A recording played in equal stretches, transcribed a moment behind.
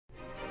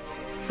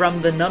From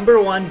the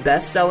 #1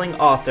 best-selling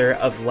author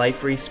of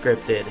Life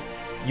Rescripted,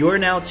 you're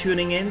now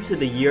tuning in to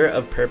the Year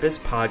of Purpose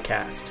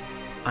podcast.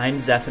 I'm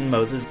Zephan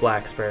Moses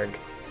Blacksburg.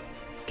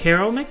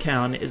 Carol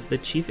McKown is the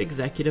Chief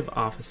Executive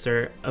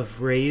Officer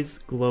of Raise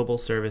Global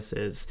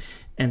Services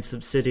and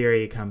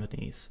subsidiary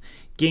companies.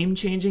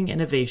 Game-changing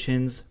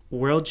innovations,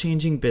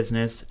 world-changing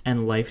business,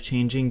 and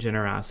life-changing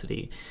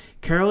generosity.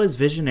 Carol is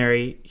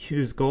visionary,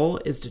 whose goal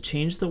is to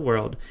change the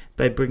world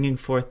by bringing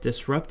forth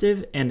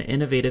disruptive and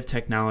innovative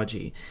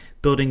technology,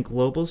 building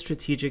global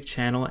strategic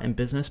channel and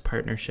business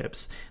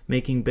partnerships,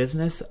 making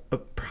business a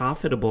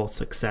profitable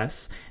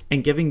success,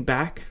 and giving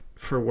back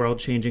for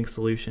world-changing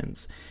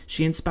solutions.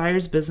 She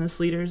inspires business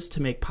leaders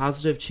to make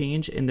positive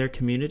change in their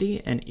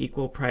community and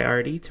equal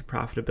priority to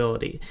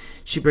profitability.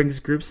 She brings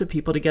groups of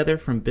people together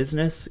from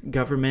business,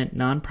 government,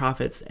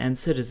 nonprofits, and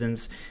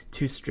citizens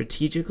to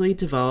strategically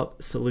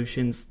develop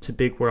solutions to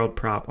big world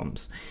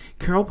problems.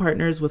 Carol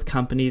partners with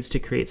companies to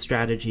create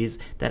strategies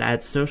that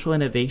add social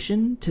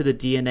innovation to the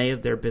DNA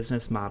of their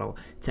business model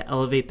to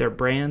elevate their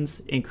brands,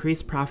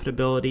 increase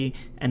profitability,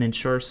 and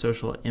ensure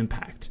social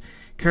impact.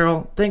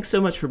 Carol, thanks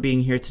so much for being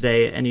here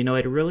today. And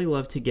I'd really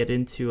love to get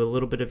into a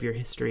little bit of your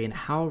history and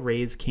how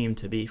Raise came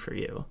to be for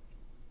you.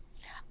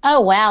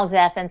 Oh, wow,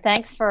 Zephan.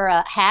 Thanks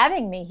for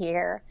having me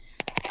here.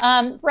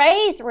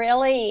 Raise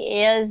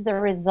really is the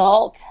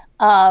result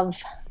of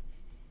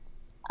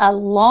a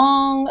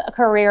long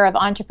career of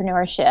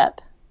entrepreneurship.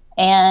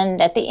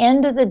 And at the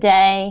end of the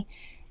day,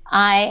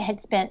 I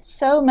had spent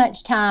so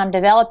much time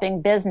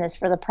developing business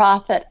for the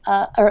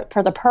or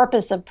for the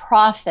purpose of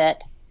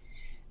profit,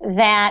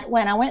 that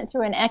when I went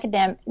through an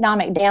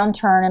economic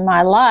downturn in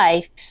my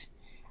life,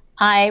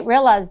 I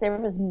realized there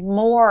was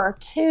more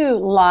to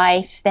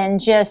life than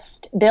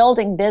just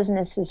building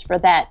businesses for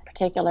that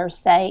particular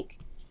sake.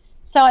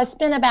 So I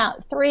spent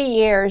about 3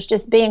 years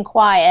just being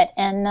quiet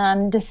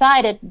and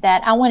decided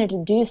that I wanted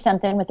to do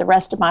something with the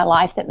rest of my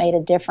life that made a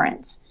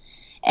difference,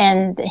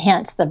 and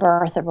hence the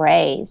birth of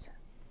Raise.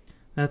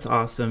 That's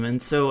awesome.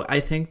 And so I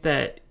think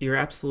that you're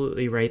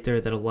absolutely right there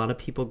that a lot of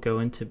people go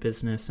into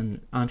business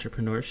and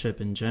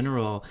entrepreneurship in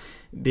general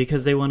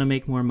because they want to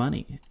make more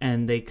money.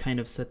 And they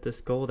kind of set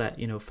this goal that,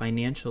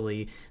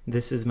 financially,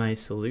 this is my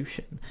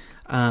solution.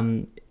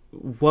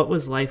 What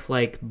was life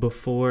like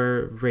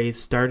before Raise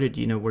started?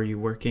 Were you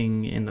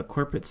working in the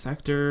corporate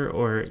sector,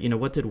 or,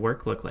 what did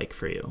work look like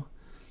for you?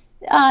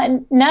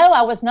 No,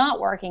 I was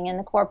not working in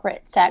the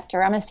corporate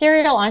sector. I'm a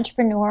serial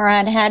entrepreneur.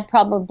 I'd had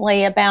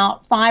probably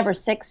about 5 or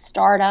 6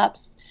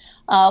 startups.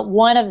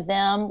 One of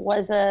them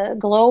was a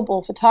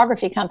global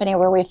photography company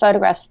where we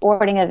photographed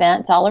sporting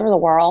events all over the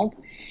world.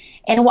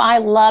 And I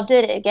loved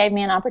it. It gave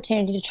me an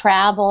opportunity to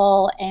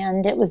travel,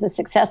 and it was a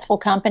successful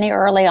company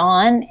early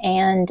on.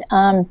 And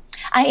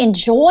I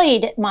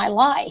enjoyed my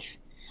life.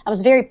 I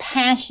was very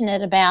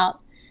passionate about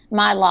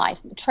my life,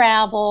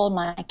 travel,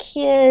 my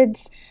kids,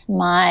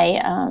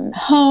 my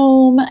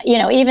home,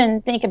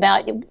 even think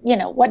about,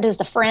 what does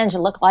the fringe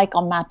look like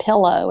on my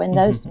pillow and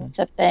those sorts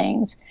of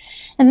things.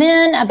 And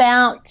then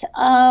about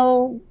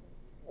 8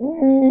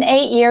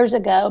 years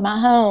ago, my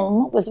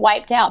home was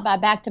wiped out by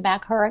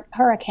back-to-back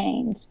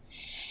hurricanes.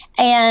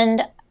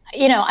 And,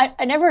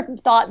 I never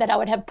thought that I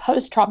would have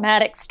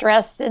post-traumatic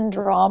stress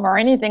syndrome or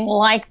anything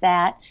like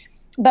that.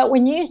 But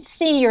when you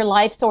see your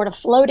life sort of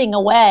floating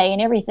away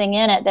and everything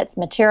in it that's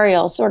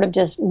material sort of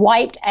just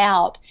wiped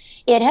out,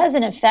 it has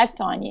an effect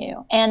on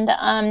you. And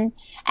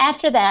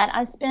after that,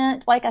 I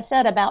spent, like I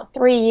said, about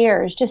 3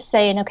 years just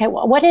saying, okay,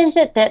 well, what is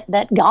it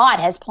that God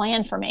has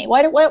planned for me?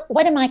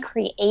 What am I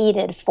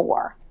created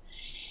for?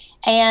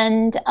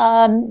 And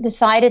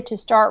decided to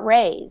start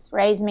Raise.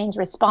 Raise means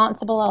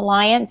Responsible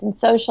Alliance and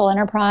Social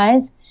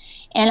Enterprise.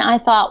 And I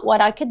thought what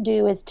I could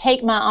do is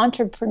take my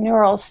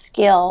entrepreneurial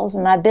skills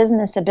and my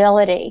business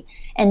ability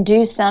and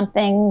do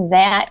something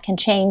that can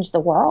change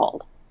the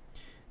world.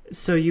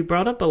 So you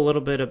brought up a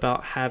little bit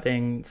about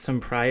having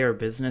some prior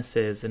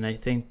businesses, and I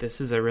think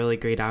this is a really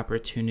great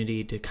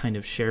opportunity to kind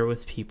of share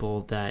with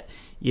people that,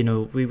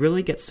 we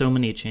really get so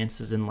many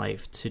chances in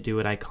life to do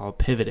what I call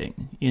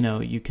pivoting.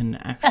 You can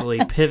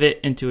actually pivot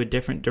into a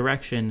different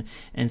direction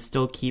and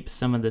still keep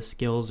some of the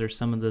skills or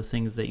some of the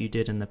things that you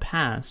did in the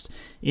past,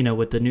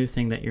 with the new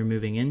thing that you're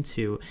moving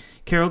into.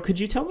 Carol, could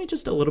you tell me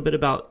just a little bit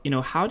about,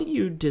 how do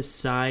you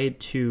decide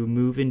to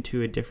move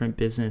into a different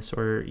business,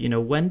 or,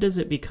 when does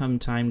it become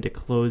time to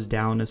close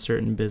down a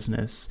certain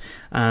business?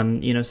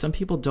 Some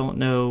people don't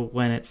know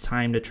when it's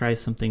time to try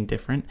something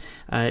different.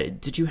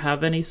 Did you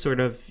have any sort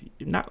of,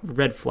 not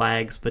red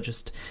flags, but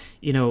just,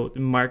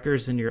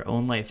 markers in your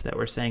own life that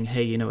were saying,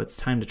 hey, it's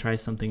time to try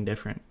something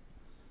different?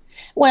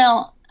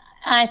 Well,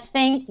 I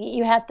think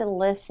you have to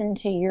listen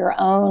to your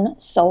own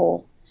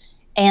soul.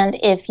 And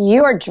if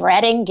you are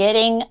dreading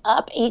getting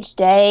up each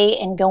day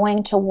and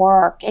going to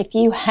work, if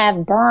you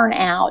have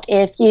burnout,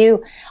 if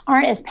you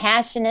aren't as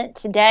passionate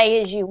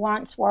today as you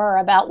once were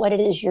about what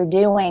it is you're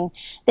doing,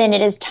 then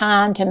it is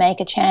time to make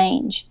a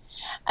change.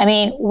 I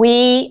mean,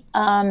 we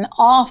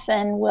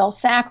often will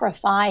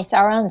sacrifice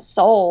our own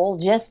soul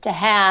just to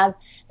have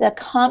the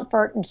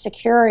comfort and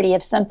security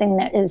of something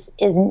that is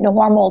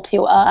normal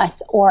to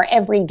us or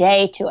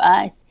everyday to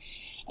us.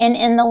 And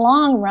in the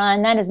long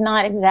run, that is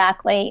not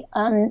exactly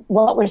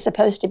what we're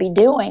supposed to be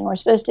doing. We're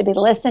supposed to be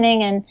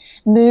listening and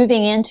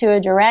moving into a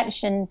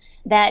direction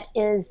that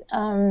is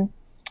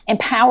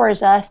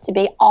empowers us to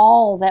be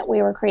all that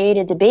we were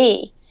created to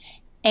be.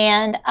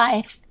 And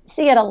I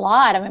see it a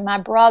lot. I mean, my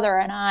brother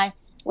and I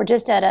were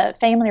just at a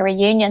family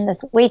reunion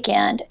this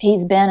weekend.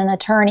 He's been an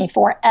attorney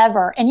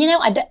forever. And,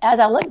 as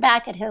I look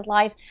back at his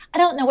life, I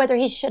don't know whether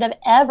he should have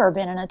ever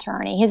been an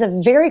attorney. He's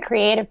a very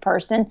creative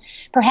person.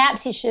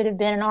 Perhaps he should have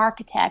been an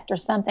architect or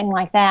something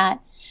like that.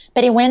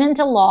 But he went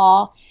into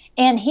law,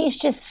 and he's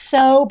just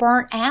so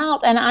burnt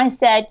out. And I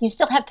said, you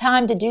still have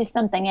time to do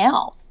something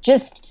else.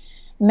 Just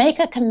make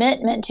a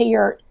commitment to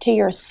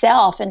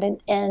yourself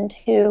and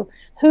to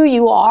who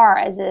you are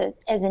as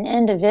an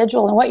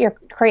individual and what you're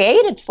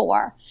created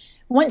for.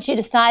 Once you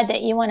decide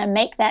that you want to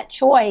make that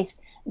choice,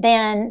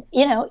 then,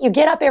 you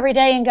get up every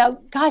day and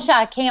go, gosh,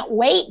 I can't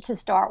wait to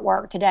start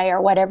work today or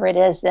whatever it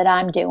is that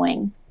I'm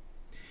doing.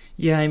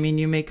 Yeah, I mean,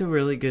 you make a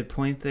really good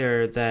point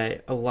there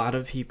that a lot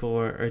of people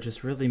are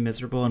just really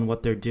miserable in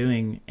what they're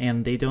doing,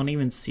 and they don't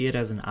even see it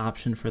as an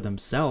option for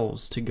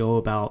themselves to go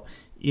about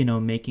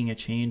making a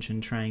change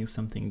and trying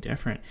something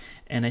different.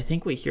 And I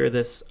think we hear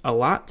this a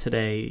lot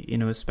today,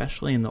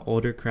 especially in the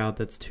older crowd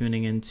that's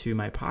tuning into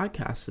my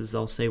podcast, is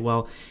they'll say,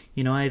 well,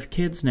 I have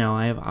kids now,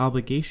 I have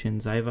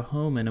obligations, I have a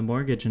home and a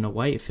mortgage and a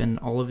wife and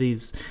all of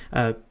these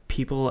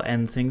people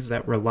and things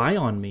that rely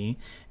on me.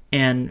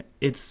 And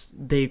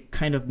they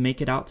kind of make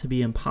it out to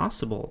be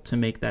impossible to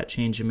make that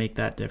change and make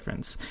that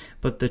difference.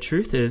 But the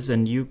truth is,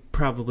 and you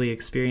probably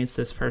experienced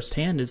this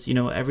firsthand, is,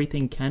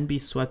 everything can be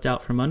swept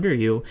out from under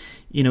you,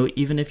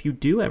 even if you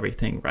do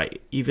everything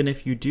right, even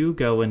if you do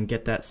go and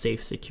get that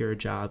safe, secure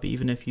job,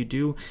 even if you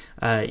do,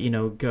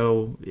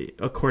 go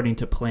according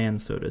to plan,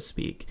 so to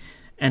speak.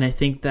 And I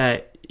think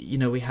that,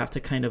 we have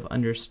to kind of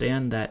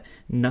understand that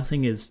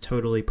nothing is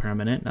totally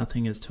permanent,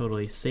 nothing is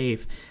totally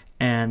safe.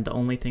 And the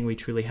only thing we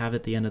truly have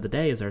at the end of the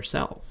day is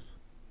ourselves.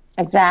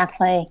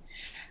 Exactly.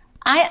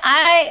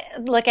 I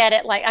look at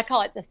it like, I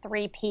call it the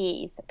 3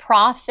 Ps: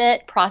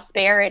 profit,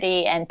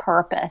 prosperity, and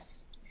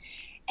purpose.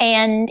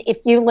 And if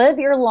you live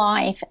your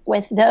life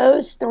with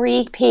those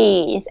 3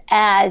 Ps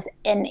as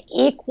an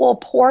equal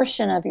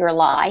portion of your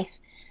life,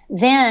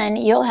 then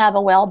you'll have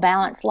a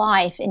well-balanced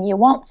life and you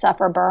won't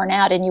suffer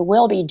burnout and you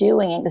will be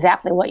doing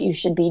exactly what you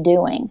should be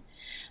doing.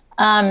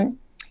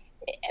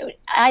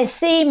 I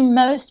see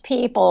most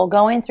people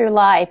going through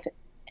life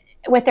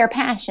with their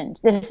passions.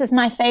 This is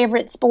my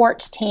favorite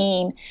sports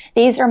team.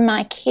 These are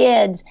my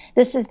kids.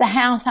 This is the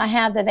house I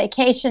have, the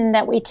vacation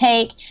that we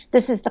take.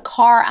 This is the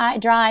car I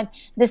drive.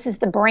 This is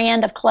the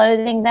brand of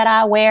clothing that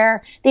I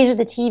wear. These are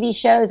the TV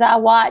shows I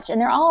watch.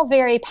 And they're all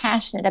very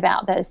passionate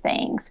about those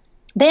things.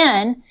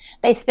 Then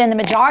they spend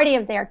the majority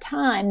of their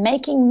time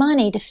making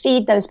money to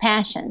feed those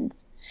passions.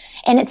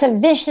 And it's a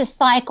vicious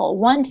cycle,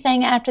 one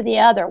thing after the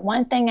other,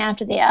 one thing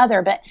after the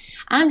other. But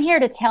I'm here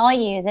to tell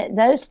you that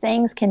those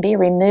things can be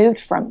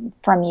removed from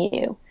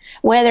you,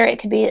 whether it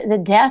could be the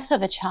death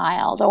of a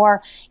child,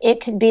 or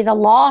it could be the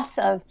loss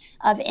of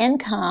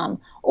income,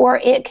 or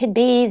it could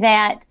be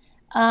that,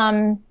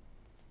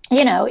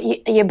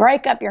 you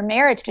break up your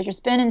marriage because you're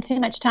spending too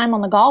much time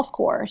on the golf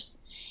course.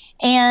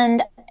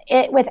 And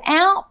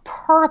without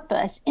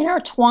purpose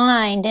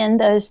intertwined in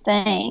those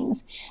things,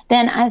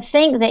 then I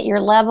think that your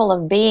level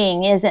of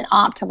being isn't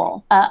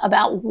optimal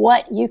about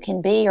what you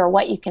can be or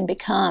what you can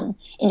become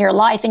in your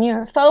life. And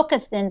your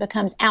focus then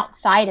becomes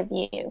outside of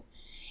you.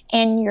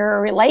 And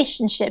your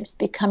relationships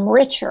become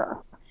richer.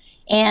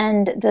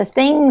 And the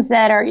things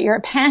that you're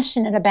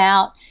passionate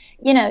about,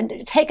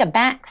 take a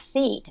back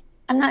seat.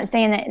 I'm not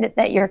saying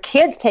that your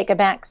kids take a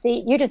back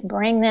seat. You just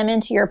bring them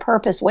into your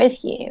purpose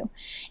with you,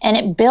 and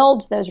it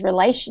builds those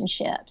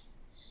relationships.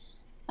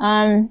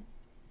 In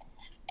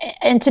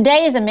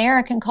today's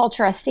American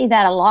culture, I see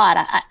that a lot.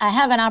 I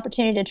have an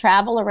opportunity to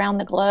travel around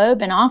the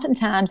globe, and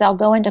oftentimes I'll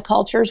go into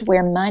cultures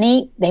where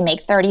they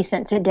make 30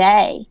 cents a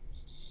day.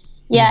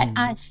 Yet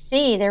I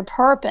see their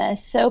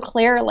purpose so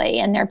clearly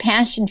and their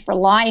passion for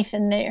life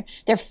and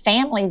their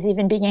families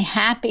even being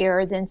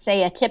happier than,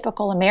 say, a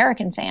typical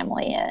American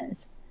family is.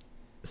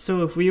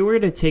 So if we were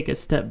to take a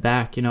step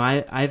back,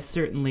 I've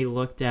certainly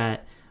looked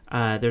at,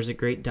 there's a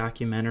great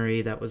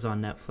documentary that was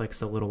on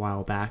Netflix a little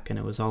while back, and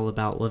it was all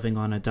about living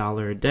on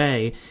 $1 a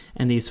day.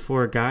 And these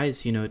 4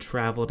 guys,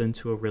 traveled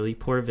into a really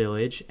poor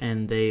village,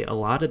 and they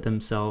allotted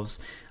themselves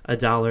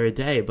 $1 a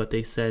day. But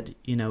they said,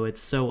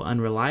 it's so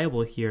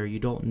unreliable here. You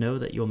don't know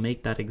that you'll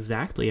make that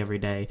exactly every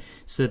day.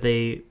 So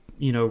they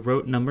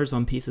wrote numbers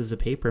on pieces of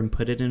paper and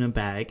put it in a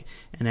bag,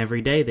 and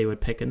every day they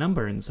would pick a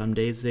number, and some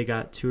days they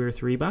got $2 or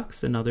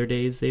 $3, and other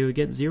days they would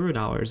get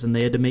 $0, and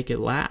they had to make it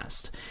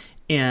last.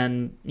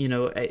 And,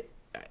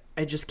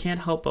 I just can't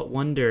help but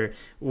wonder,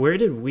 where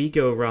did we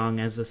go wrong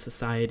as a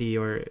society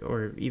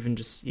or even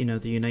just,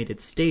 the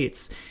United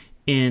States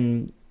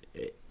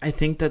I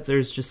think that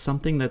there's just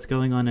something that's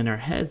going on in our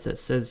heads that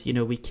says,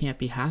 we can't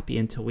be happy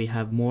until we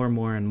have more,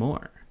 more, and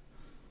more.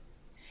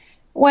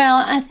 Well,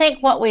 I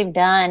think what we've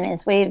done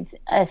is we've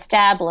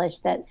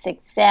established that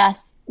success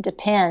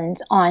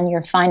depends on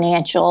your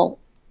financial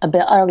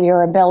or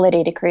your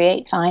ability to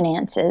create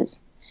finances,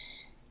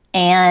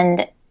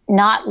 and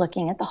not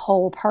looking at the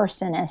whole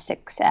person as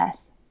success.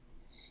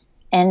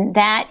 And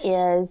that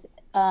is,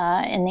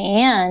 in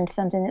the end,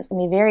 something that's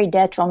going to be very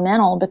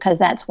detrimental, because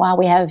that's why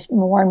we have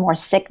more and more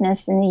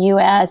sickness in the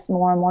U.S.,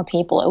 more and more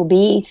people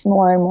obese,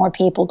 more and more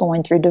people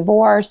going through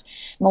divorce,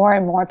 more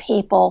and more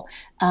people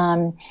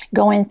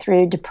going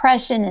through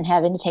depression and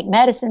having to take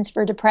medicines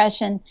for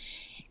depression.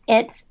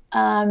 It's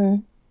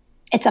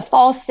a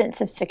false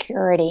sense of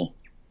security,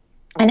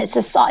 and it's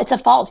a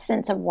false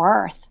sense of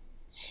worth.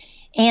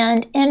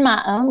 And in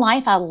my own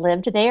life, I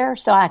lived there,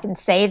 so I can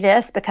say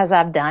this because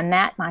I've done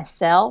that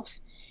myself.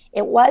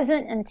 It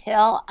wasn't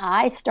until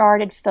I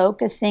started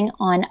focusing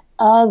on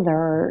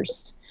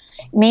others,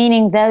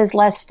 meaning those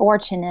less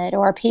fortunate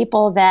or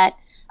people that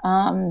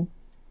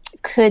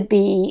could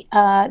be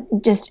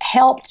just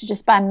helped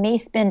just by me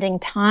spending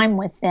time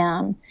with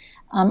them.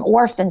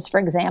 Orphans, for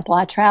example.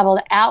 I traveled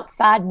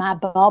outside my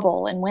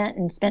bubble and went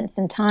and spent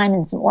some time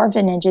in some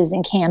orphanages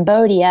in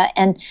Cambodia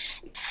and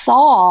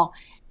saw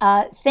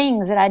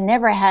things that I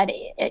never had,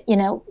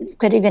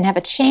 could even have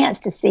a chance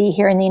to see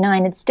here in the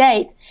United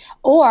States,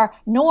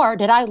 nor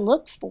did I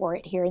look for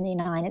it here in the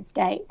United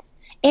States.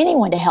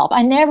 Anyone to help.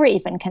 I never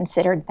even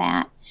considered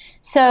that.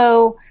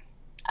 So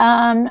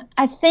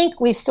I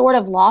think we've sort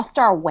of lost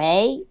our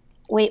way.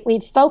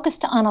 We've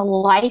focused on a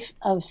life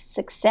of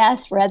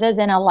success rather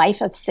than a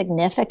life of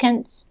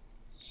significance.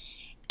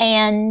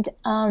 And,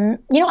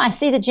 I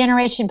see the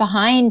generation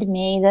behind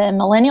me, the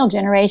millennial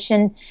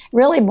generation,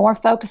 really more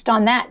focused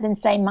on that than,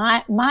 say,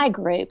 my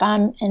group.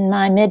 I'm in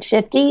my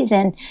mid-50s,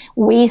 and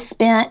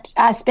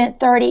I spent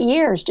 30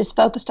 years just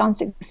focused on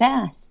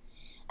success.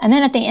 And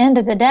then at the end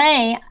of the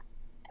day,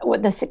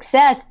 with the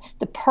success,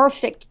 the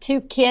perfect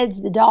 2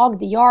 kids, the dog,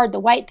 the yard, the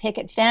white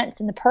picket fence,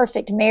 and the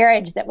perfect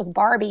marriage that was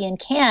Barbie and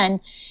Ken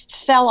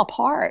fell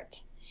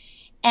apart.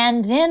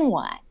 And then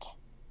what?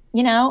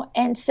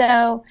 And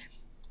so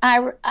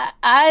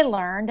I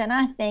learned, and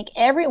I think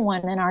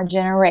everyone in our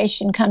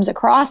generation comes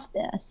across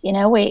this.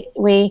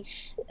 We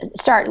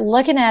start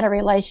looking at our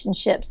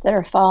relationships that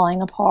are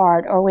falling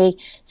apart, or we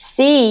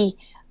see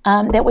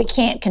that we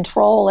can't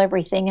control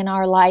everything in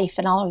our life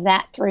and all of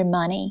that through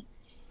money.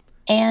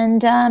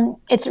 And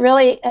it's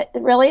really,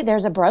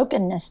 there's a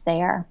brokenness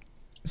there.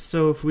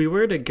 So if we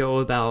were to go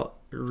about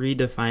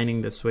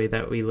redefining this way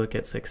that we look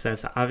at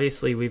success,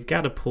 obviously we've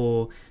got to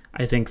pull,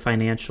 I think,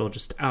 financial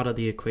just out of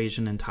the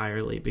equation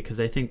entirely, because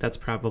I think that's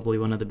probably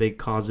one of the big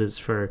causes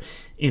for,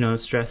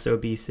 stress,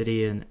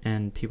 obesity,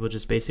 and people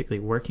just basically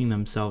working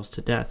themselves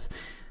to death.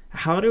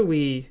 How do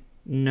we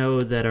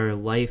know that our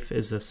life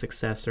is a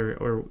success,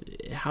 or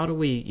how do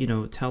we,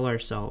 tell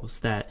ourselves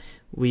that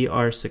we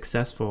are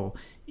successful,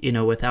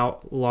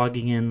 without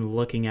logging in,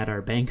 looking at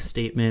our bank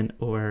statement,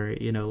 or,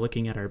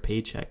 looking at our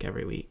paycheck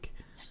every week?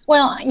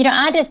 Well,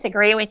 I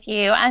disagree with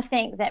you. I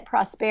think that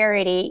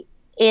prosperity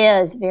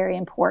is very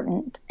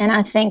important. And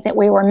I think that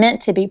we were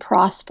meant to be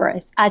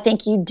prosperous. I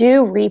think you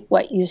do reap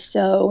what you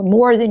sow,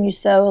 more than you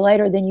sow,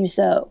 later than you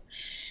sow.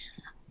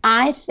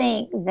 I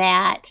think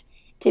that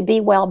to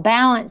be well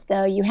balanced,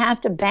 though, you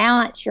have to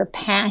balance your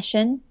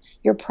passion,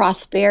 your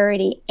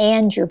prosperity,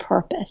 and your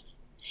purpose.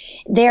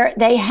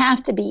 They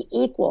have to be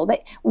equal.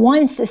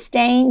 One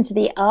sustains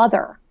the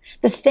other.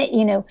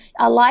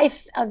 A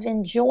life of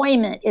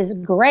enjoyment is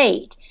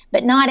great,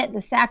 but not at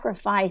the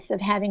sacrifice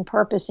of having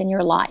purpose in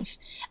your life.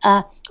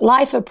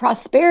 Life of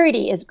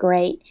prosperity is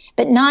great,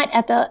 but not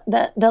at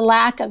the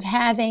lack of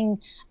having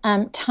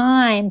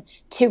time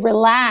to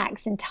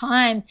relax, and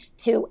time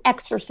to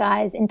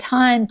exercise, and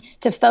time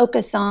to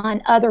focus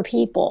on other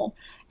people.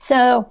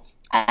 So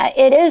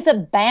it is a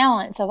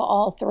balance of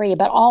all three,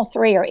 but all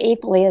three are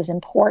equally as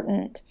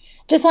important.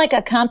 Just like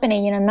a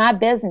company, my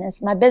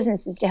business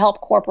is to help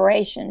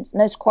corporations.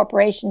 Most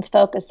corporations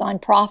focus on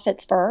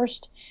profits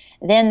first.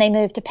 Then they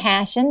move to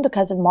passion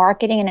because of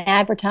marketing and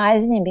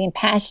advertising and being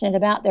passionate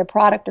about their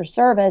product or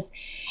service.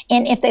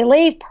 And if they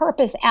leave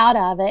purpose out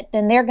of it,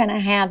 then they're going to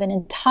have an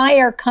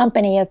entire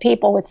company of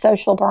people with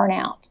social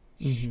burnout,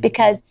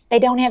 because they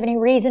don't have any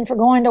reason for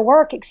going to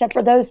work except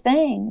for those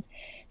things.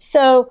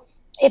 So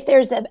if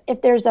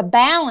there's a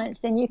balance,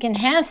 then you can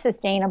have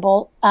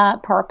sustainable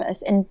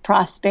purpose and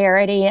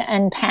prosperity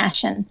and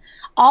passion.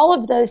 All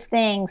of those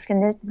things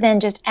can then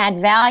just add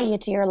value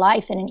to your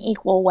life in an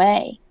equal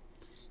way.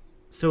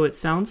 So it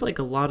sounds like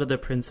a lot of the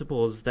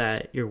principles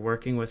that you're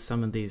working with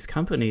some of these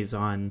companies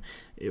on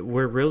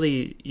were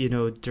really,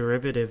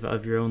 derivative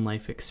of your own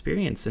life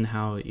experience, and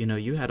how,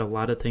 you had a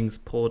lot of things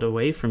pulled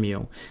away from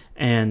you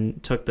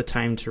and took the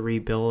time to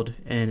rebuild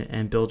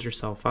and build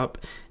yourself up.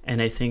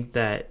 And I think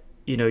that,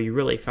 you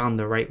really found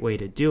the right way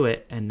to do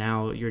it. And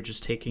now you're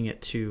just taking it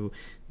to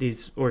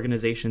these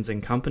organizations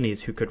and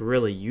companies who could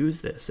really use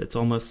this. It's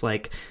almost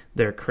like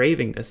they're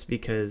craving this,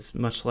 because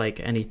much like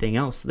anything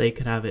else, they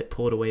could have it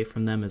pulled away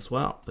from them as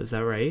well. Is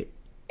that right?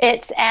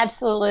 It's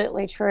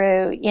absolutely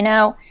true.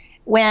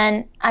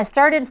 when I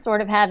started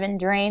sort of having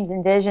dreams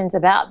and visions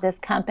about this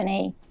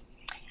company,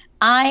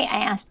 I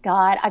asked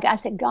God, I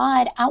said,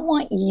 God, I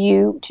want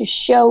you to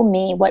show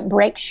me what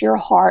breaks your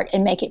heart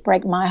and make it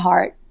break my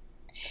heart.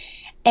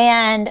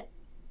 And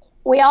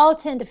we all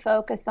tend to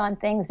focus on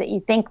things that you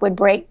think would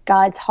break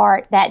God's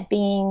heart, that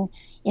being,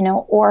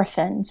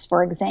 orphans,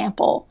 for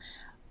example.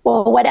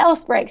 Well, what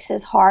else breaks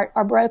his heart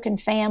are broken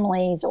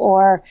families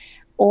or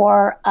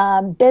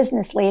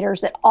business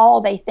leaders that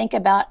all they think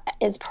about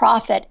is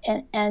profit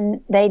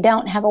and they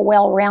don't have a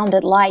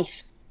well-rounded life.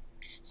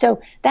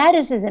 So that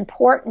is as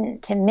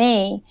important to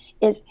me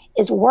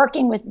is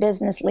working with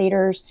business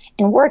leaders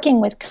and working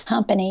with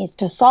companies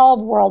to solve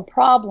world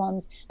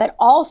problems, but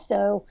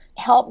also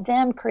help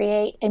them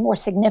create a more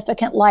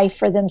significant life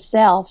for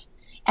themselves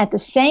at the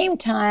same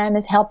time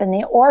as helping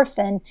the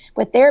orphan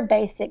with their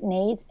basic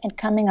needs and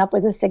coming up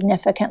with a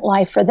significant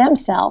life for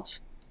themselves.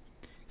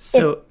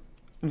 So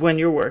when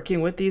you're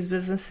working with these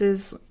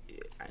businesses,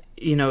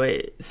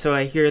 so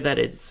I hear that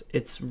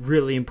it's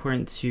really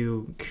important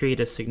to create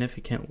a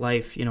significant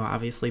life,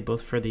 obviously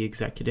both for the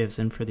executives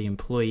and for the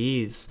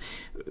employees.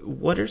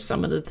 What are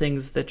some of the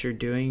things that you're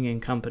doing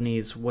in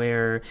companies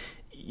where,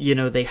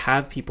 they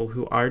have people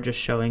who are just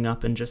showing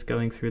up and just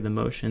going through the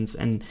motions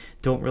and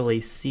don't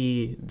really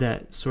see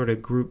that sort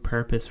of group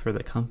purpose for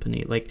the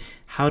company? Like,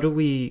 how do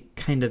we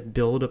kind of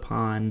build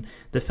upon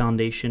the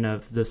foundation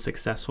of the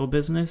successful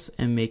business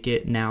and make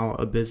it now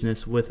a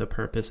business with a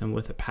purpose and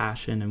with a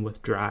passion and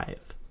with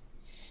drive?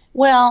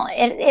 Well,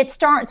 it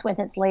starts with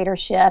its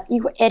leadership.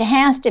 It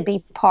has to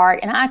be part,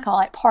 and I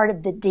call it part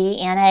of the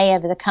DNA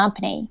of the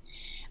company.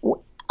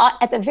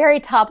 At the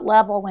very top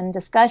level, when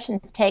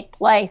discussions take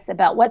place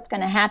about what's going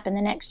to happen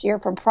the next year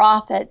for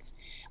profits,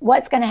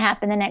 what's going to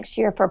happen the next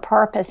year for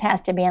purpose has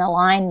to be in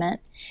alignment.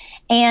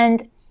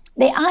 And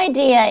the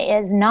idea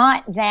is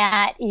not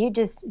that you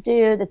just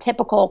do the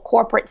typical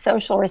corporate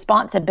social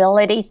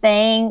responsibility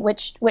thing,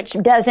 which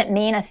doesn't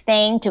mean a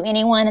thing to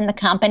anyone in the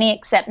company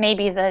except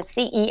maybe the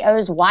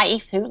CEO's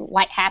wife, who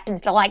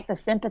happens to like the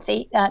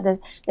symphony,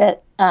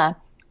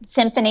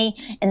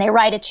 and they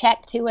write a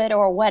check to it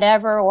or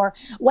whatever, or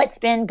what's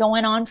been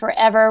going on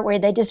forever where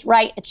they just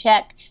write a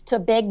check to a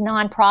big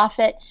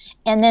nonprofit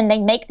and then they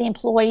make the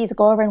employees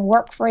go over and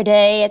work for a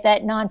day at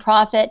that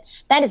nonprofit.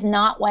 That is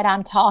not what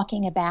I'm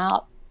talking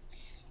about.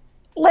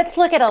 Let's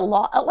look at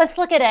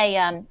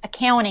a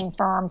accounting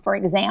firm, for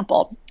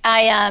example.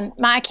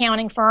 My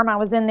accounting firm, I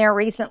was in there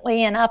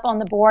recently, and up on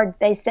the board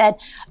they said,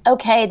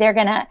 okay, they're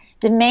going to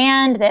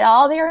demand that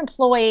all their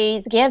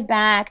employees give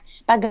back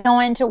by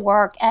going to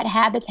work at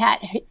Habitat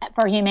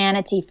for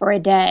Humanity for a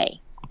day.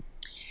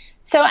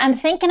 So I'm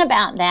thinking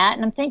about that,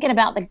 and I'm thinking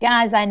about the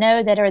guys I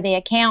know that are the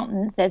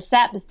accountants that have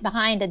sat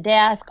behind a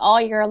desk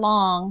all year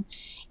long,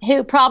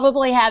 who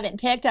probably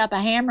haven't picked up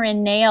a hammer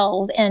and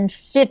nails in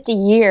 50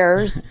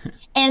 years.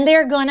 And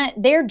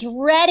they're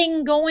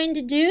dreading going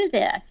to do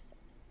this.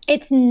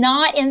 It's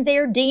not in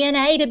their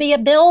DNA to be a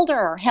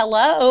builder.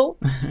 Hello.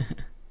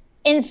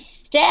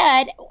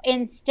 Instead,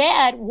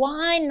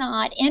 why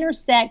not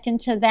intersect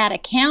into that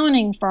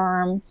accounting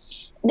firm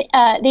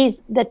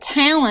the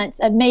talents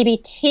of maybe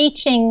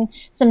teaching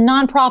some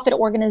nonprofit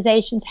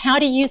organizations how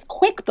to use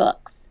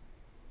QuickBooks,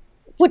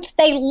 which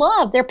they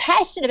love. They're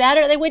passionate about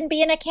it, or they wouldn't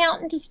be an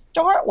accountant to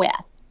start with.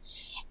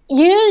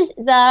 Use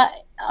the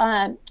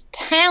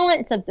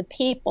talents of the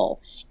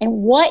people and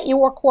what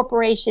your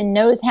corporation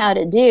knows how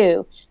to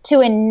do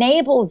to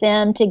enable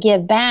them to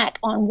give back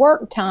on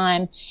work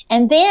time.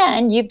 And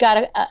then you've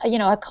got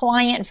a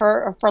client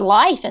for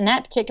life in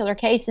that particular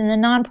case in the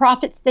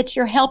nonprofits that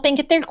you're helping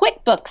get their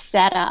QuickBooks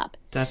set up.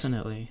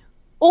 Definitely.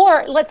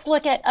 Or let's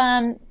look at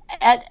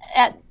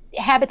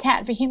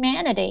Habitat for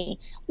Humanity.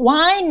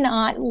 Why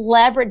not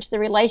leverage the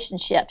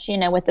relationships,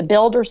 with the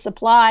builder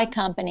supply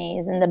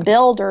companies and the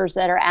builders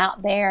that are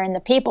out there and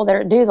the people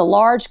that do the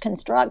large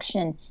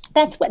construction?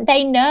 That's what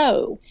they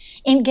know.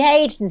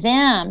 Engage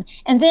them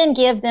and then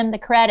give them the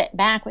credit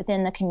back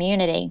within the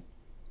community.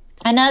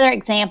 Another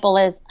example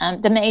is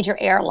the major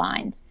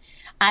airlines.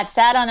 I've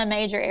sat on a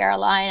major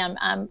airline.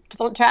 I'm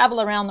travel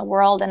around the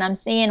world, and I'm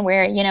seeing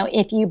where,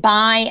 if you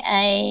buy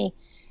a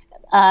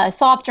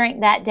soft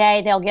drink that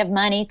day, they'll give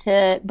money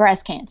to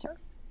breast cancer.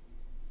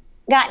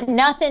 Got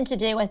nothing to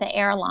do with the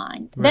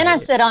airline. Right. Then I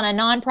sit on a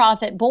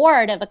nonprofit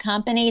board of a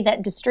company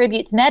that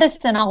distributes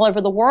medicine all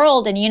over the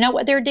world, and you know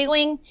what they're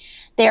doing?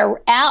 They're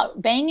out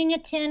banging a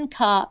tin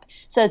cup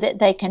so that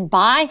they can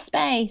buy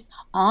space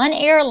on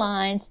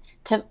airlines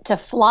to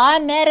fly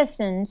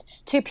medicines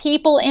to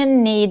people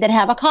in need that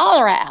have a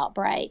cholera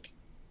outbreak.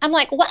 I'm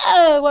like,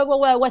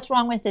 whoa, what's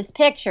wrong with this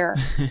picture?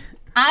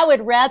 I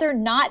would rather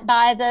not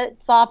buy the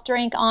soft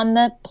drink on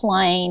the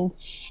plane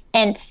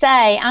and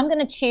say, I'm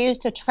going to choose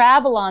to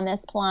travel on this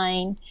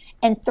plane,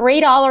 and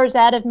 $3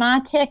 out of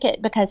my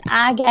ticket because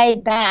I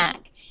gave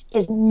back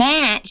is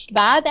matched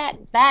by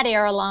that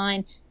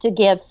airline to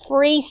give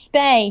free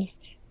space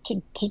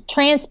to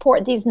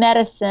transport these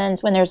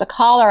medicines when there's a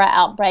cholera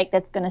outbreak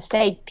that's going to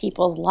save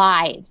people's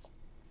lives.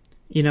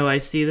 I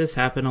see this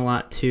happen a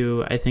lot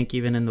too. I think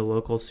even in the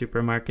local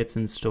supermarkets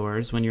and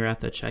stores, when you're at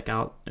the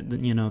checkout,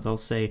 they'll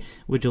say,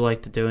 would you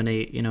like to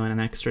donate, an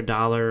extra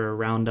dollar or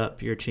round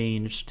up your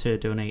change to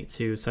donate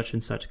to such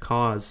and such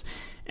cause?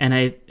 And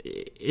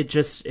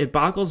it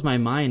boggles my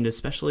mind,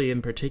 especially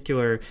in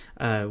particular,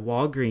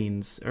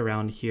 Walgreens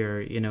around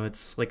here.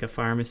 It's like a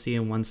pharmacy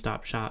and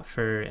one-stop shop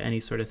for any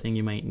sort of thing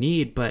you might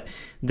need, but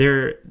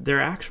their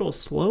actual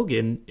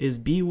slogan is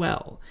 "Be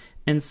Well."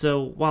 And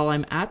so while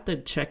I'm at the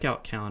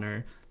checkout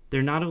counter,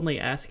 they're not only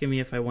asking me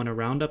if I want to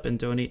round up and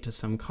donate to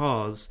some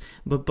cause,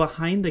 but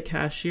behind the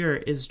cashier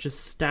is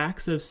just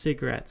stacks of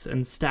cigarettes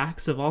and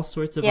stacks of all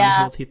sorts of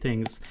unhealthy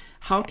things.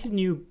 How can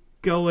you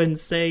go and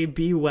say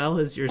 "Be Well"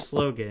 as your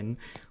slogan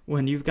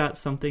when you've got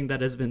something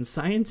that has been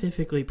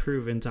scientifically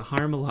proven to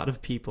harm a lot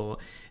of people?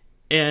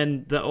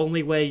 And the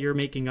only way you're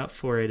making up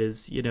for it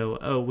is,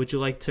 oh, would you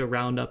like to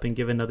round up and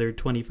give another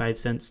 25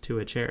 cents to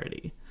a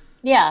charity?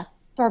 Yeah.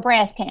 For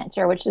breast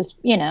cancer, which is,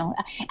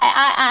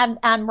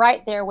 I'm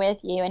right there with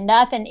you. And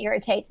nothing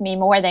irritates me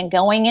more than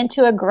going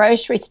into a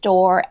grocery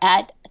store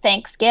at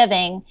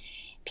Thanksgiving,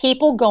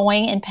 people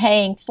going and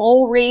paying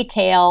full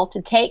retail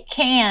to take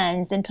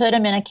cans and put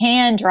them in a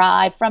can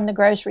drive from the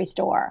grocery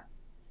store.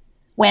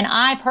 When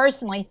I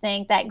personally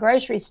think that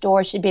grocery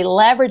store should be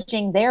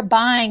leveraging their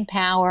buying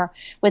power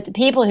with the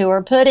people who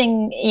are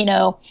putting,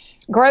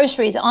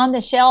 groceries on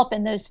the shelf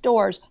in those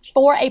stores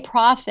for a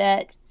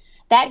profit.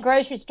 That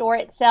grocery store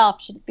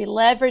itself should be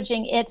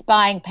leveraging its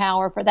buying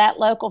power for that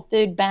local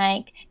food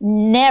bank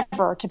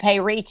never to pay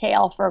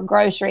retail for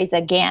groceries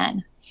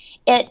again.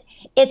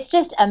 It's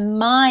just a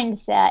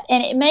mindset,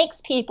 and it makes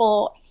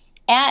people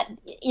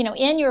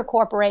in your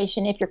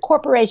corporation, if your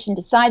corporation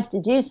decides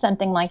to do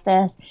something like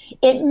this,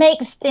 it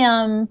makes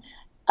them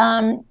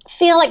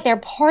feel like they're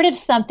part of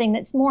something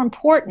that's more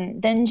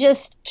important than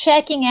just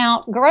checking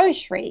out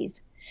groceries.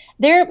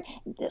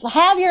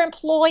 Have your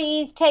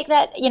employees take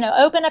that,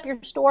 open up your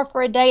store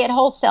for a day at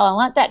wholesale and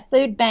let that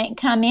food bank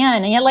come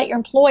in, and you let your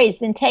employees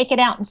then take it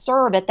out and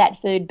serve at that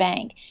food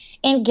bank.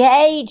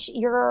 Engage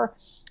your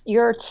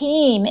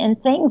team in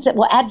things that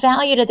will add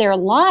value to their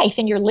life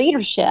and your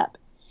leadership.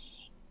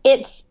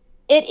 It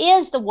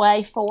is the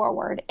way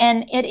forward,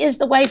 and it is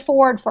the way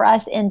forward for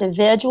us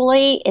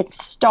individually. It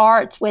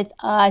starts with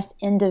us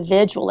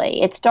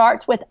individually. It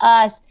starts with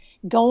us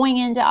going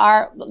into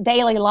our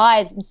daily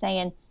lives and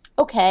saying,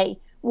 okay,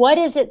 what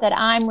is it that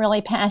I'm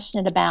really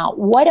passionate about?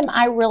 What am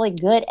I really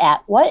good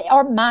at? What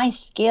are my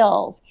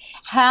skills?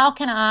 How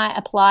can I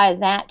apply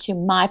that to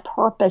my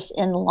purpose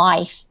in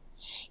life?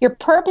 Your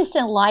purpose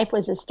in life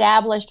was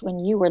established when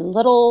you were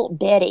little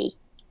bitty.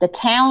 The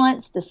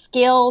talents, the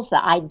skills,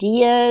 the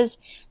ideas,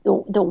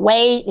 the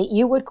way that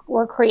you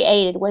were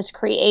created was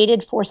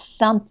created for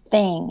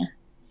something.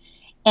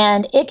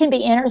 And it can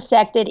be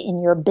intersected in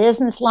your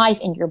business life,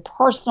 in your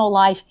personal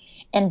life,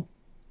 and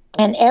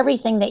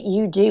everything that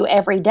you do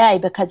every day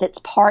because it's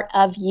part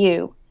of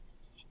you.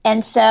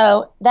 And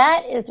so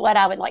that is what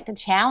I would like to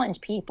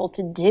challenge people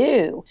to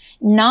do,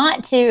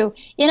 not to,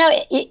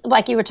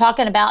 like you were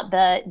talking about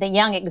the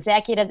young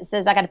executive that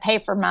says, I got to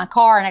pay for my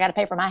car and I got to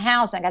pay for my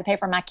house and I got to pay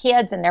for my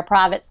kids and their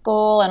private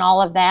school and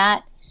all of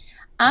that.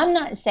 I'm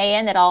not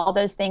saying that all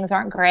those things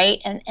aren't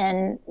great.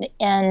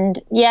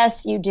 And yes,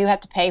 you do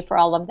have to pay for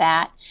all of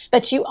that,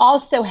 but you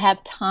also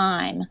have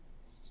time.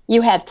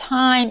 You have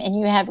time and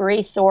you have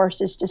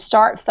resources to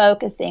start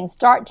focusing.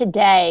 Start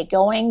today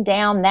going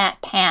down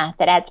that path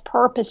that adds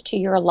purpose to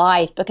your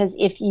life. Because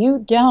if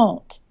you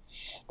don't,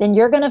 then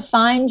you're going to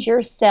find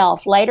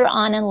yourself later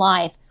on in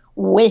life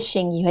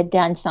wishing you had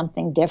done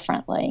something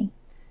differently.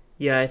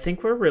 Yeah, I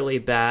think we're really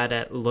bad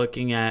at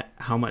looking at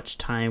how much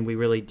time we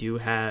really do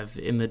have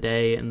in the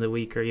day, in the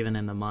week, or even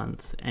in the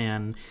month.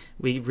 And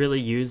we really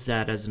use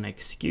that as an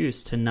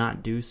excuse to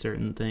not do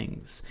certain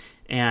things.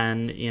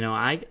 And,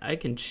 I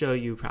can show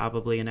you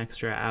probably an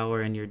extra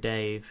hour in your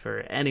day for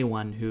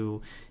anyone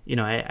who,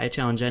 I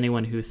challenge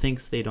anyone who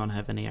thinks they don't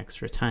have any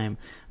extra time.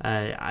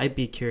 I'd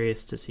be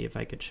curious to see if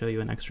I could show you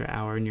an extra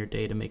hour in your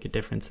day to make a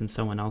difference in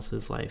someone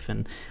else's life.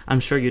 And I'm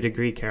sure you'd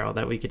agree, Carol,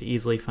 that we could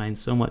easily find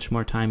so much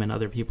more time in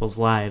other people's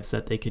lives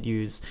that they could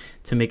use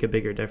to make a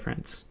bigger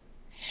difference.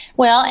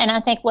 Well, and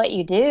I think what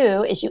you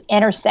do is you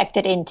intersect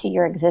it into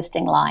your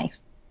existing life.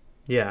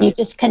 Yeah. You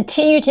just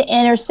continue to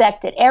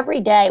intersect it every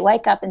day.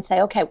 Wake up and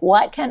say, okay,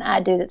 what can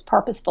I do that's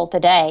purposeful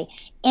today,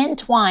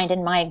 entwined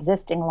in my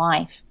existing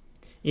life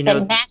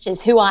that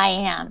matches who I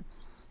am?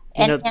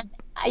 And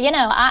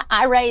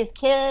I raise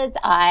kids.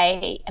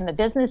 I am a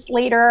business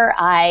leader.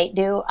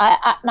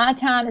 My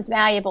time is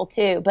valuable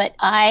too, but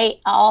I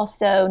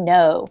also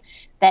know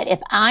that if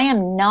I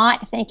am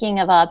not thinking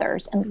of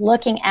others and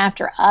looking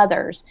after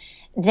others,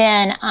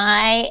 then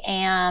I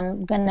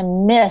am going to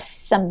miss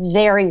some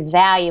very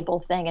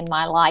valuable thing in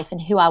my life and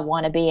who I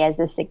want to be as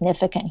a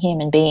significant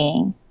human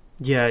being.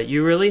 Yeah,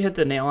 you really hit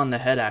the nail on the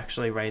head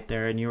actually right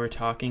there. And you were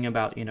talking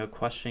about,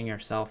 questioning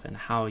yourself and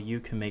how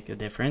you can make a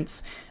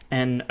difference.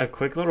 And a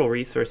quick little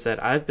resource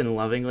that I've been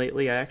loving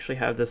lately, I actually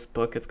have this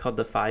book. It's called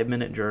The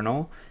 5-Minute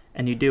Journal.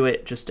 And you do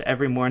it just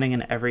every morning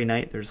and every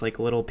night. There's like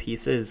little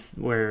pieces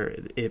where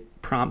it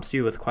prompts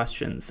you with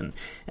questions. And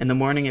in the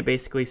morning, it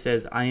basically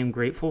says, I am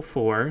grateful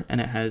for,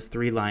 and it has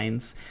 3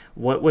 lines.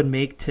 What would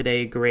make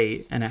today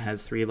great? And it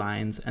has 3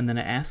 lines. And then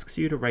it asks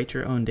you to write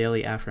your own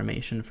daily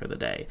affirmation for the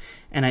day.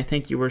 And I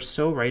think you were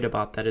so right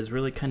about that, is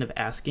really kind of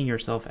asking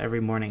yourself every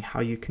morning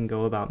how you can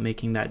go about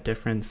making that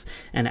difference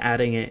and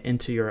adding it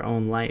into your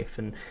own life.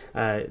 And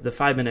the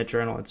 5-minute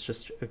journal, it's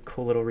just a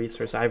cool little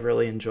resource I've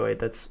really enjoyed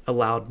that's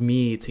allowed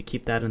me to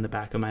keep that in the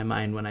back of my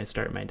mind when I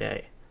start my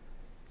day.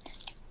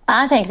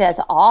 I think that's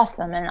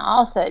awesome. And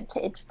also,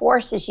 it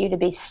forces you to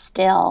be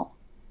still.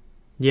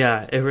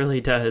 Yeah, it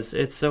really does.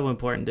 It's so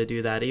important to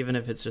do that, even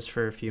if it's just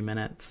for a few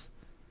minutes.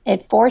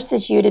 It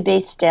forces you to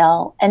be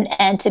still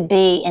and to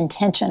be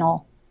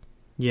intentional.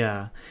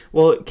 Yeah.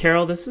 Well,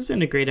 Carol, this has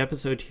been a great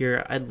episode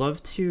here. I'd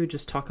love to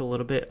just talk a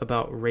little bit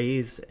about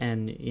Raise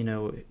and,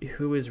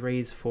 who is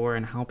Raise for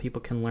and how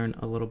people can learn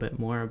a little bit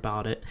more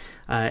about it.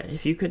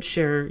 If you could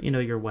share,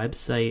 your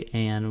website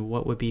and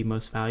what would be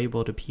most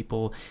valuable to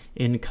people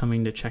in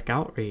coming to check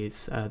out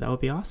Raise, that would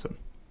be awesome.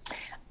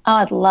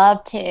 I'd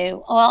love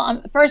to.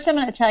 Well, first I'm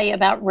going to tell you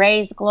about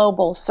Raise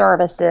Global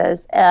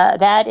Services.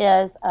 That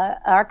is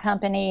our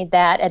company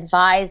that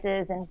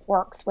advises and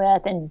works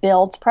with and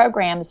builds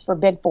programs for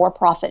big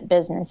for-profit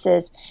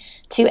businesses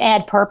to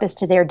add purpose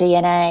to their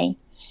DNA.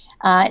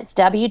 It's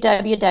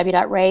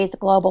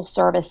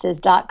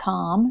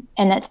www.raiseglobalservices.com,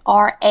 and that's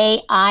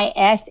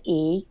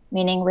RAISE,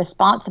 meaning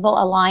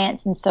Responsible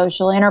Alliance and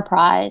Social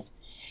Enterprise.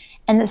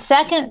 And the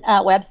second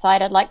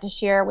website I'd like to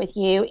share with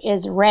you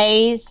is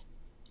Raise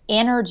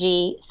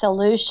Energy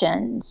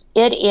Solutions.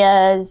 It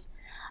is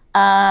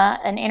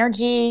an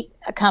energy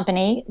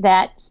company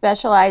that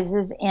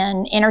specializes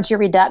in energy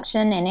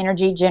reduction and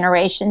energy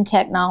generation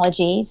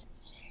technologies.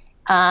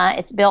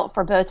 It's built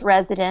for both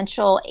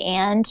residential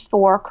and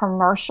for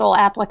commercial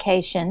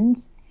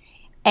applications.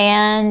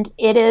 And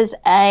it is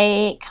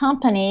a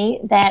company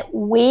that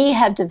we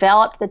have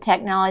developed the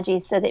technology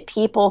so that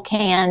people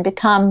can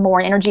become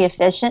more energy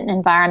efficient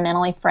and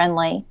environmentally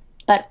friendly,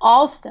 but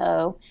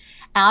also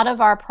out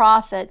of our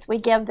profits, we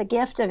give the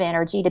gift of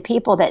energy to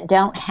people that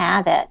don't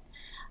have it.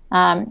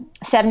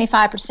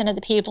 75% of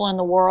the people in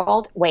the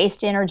world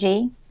waste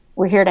energy.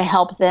 We're here to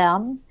help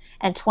them.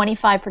 And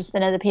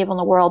 25% of the people in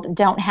the world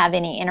don't have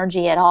any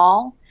energy at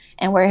all.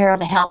 And we're here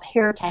to help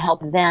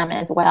them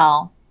as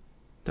well.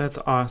 That's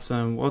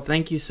awesome. Well,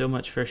 thank you so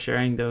much for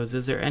sharing those.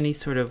 Is there any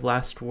sort of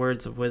last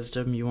words of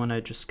wisdom you want to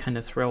just kind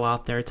of throw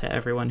out there to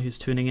everyone who's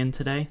tuning in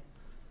today?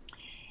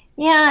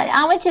 Yeah,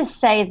 I would just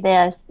say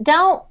this.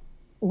 Don't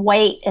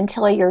wait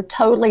until you're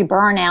totally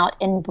burnt out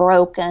and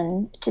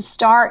broken to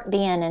start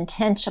being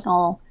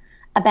intentional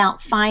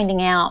about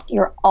finding out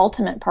your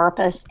ultimate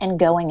purpose and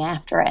going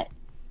after it.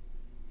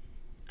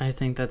 I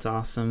think that's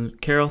awesome.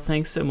 Carol,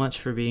 thanks so much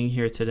for being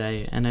here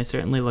today, and I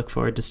certainly look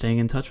forward to staying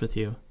in touch with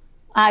you.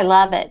 I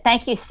love it.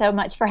 Thank you so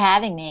much for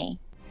having me.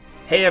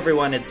 Hey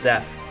everyone, it's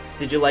Zeph.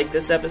 Did you like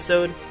this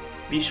episode?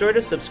 Be sure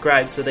to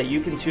subscribe so that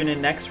you can tune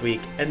in next week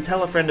and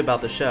tell a friend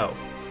about the show.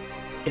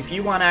 If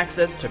you want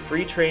access to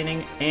free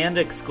training and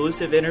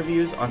exclusive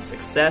interviews on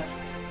success,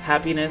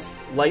 happiness,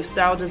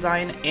 lifestyle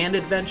design, and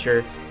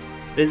adventure,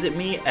 visit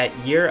me at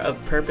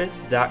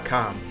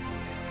yearofpurpose.com.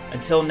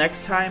 Until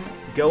next time,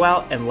 go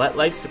out and let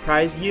life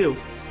surprise you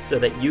so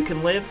that you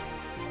can live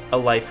a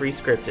life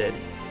rescripted.